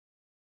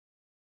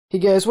Hey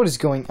guys, what is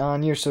going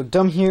on? You're so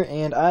dumb here,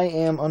 and I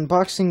am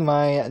unboxing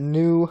my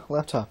new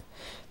laptop.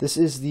 This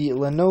is the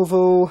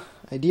Lenovo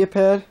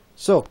IdeaPad.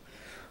 So,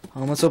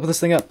 let's open this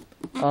thing up.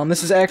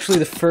 This is actually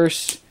the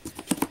first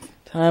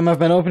time I've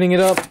been opening it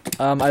up.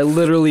 I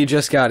literally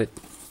just got it.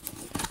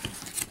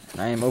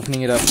 I am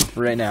opening it up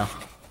right now.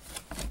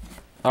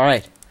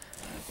 Alright.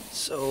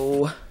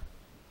 So,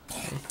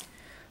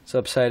 it's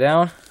upside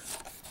down.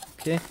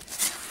 Okay.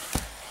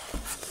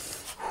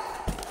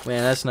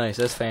 Man, that's nice.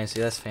 That's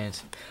fancy. That's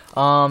fancy.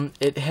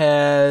 It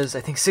has,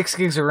 I think, 6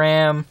 gigs of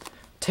RAM,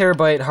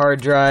 terabyte hard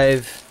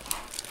drive.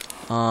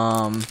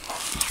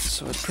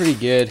 So it's pretty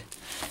good.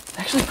 It's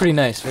actually pretty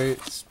nice.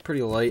 It's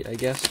pretty light, I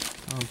guess.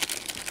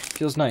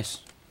 Feels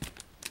nice.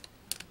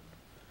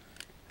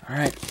 All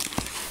right.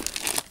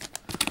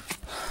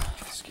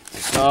 Let's get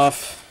this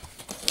off.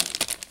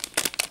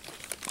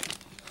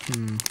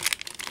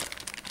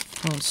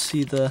 Don't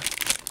see the.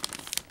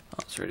 Oh,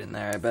 it's right in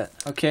there, I bet.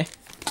 Okay.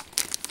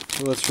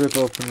 So let's rip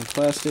open the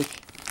plastic.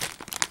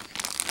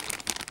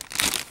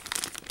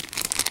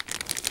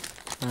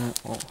 Oh,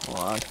 hold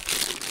on.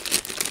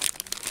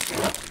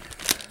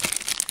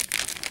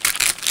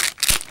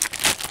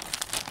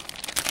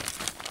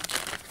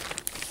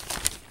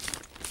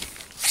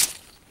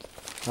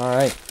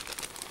 Alright.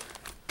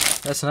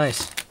 That's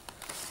nice.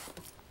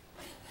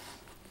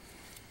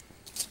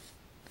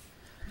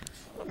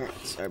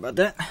 Alright, sorry about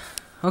that.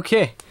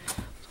 Okay.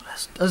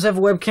 Does have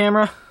a web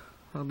camera.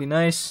 That'll be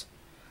nice.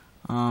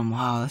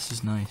 Wow, this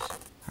is nice.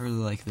 I really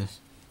like this.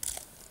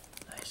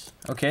 Nice.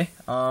 Okay,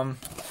 so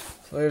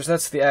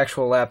that's the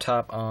actual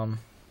laptop.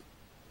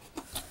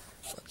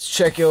 Let's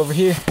check it over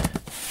here.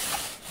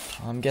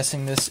 I'm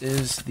guessing this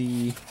is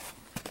the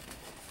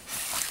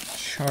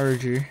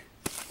charger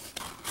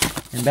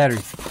and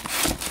battery.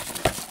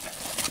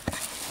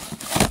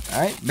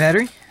 Alright,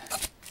 battery.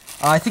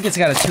 I think it's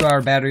got a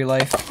 2-hour battery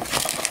life.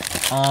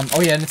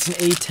 Oh yeah, and it's an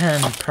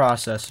A10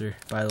 processor,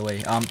 by the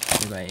way.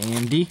 By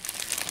AMD.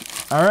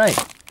 Alright.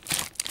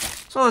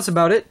 So that's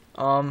about it.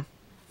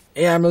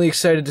 Yeah, I'm really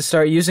excited to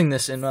start using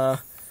this in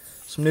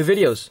some new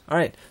videos.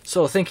 Alright,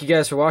 so thank you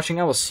guys for watching.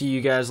 I will see you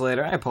guys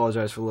later. I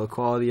apologize for the low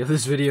quality of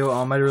this video.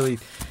 I really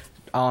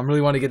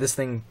want to get this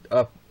thing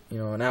up,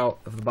 and out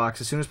of the box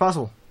as soon as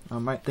possible.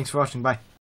 Alright, thanks for watching. Bye.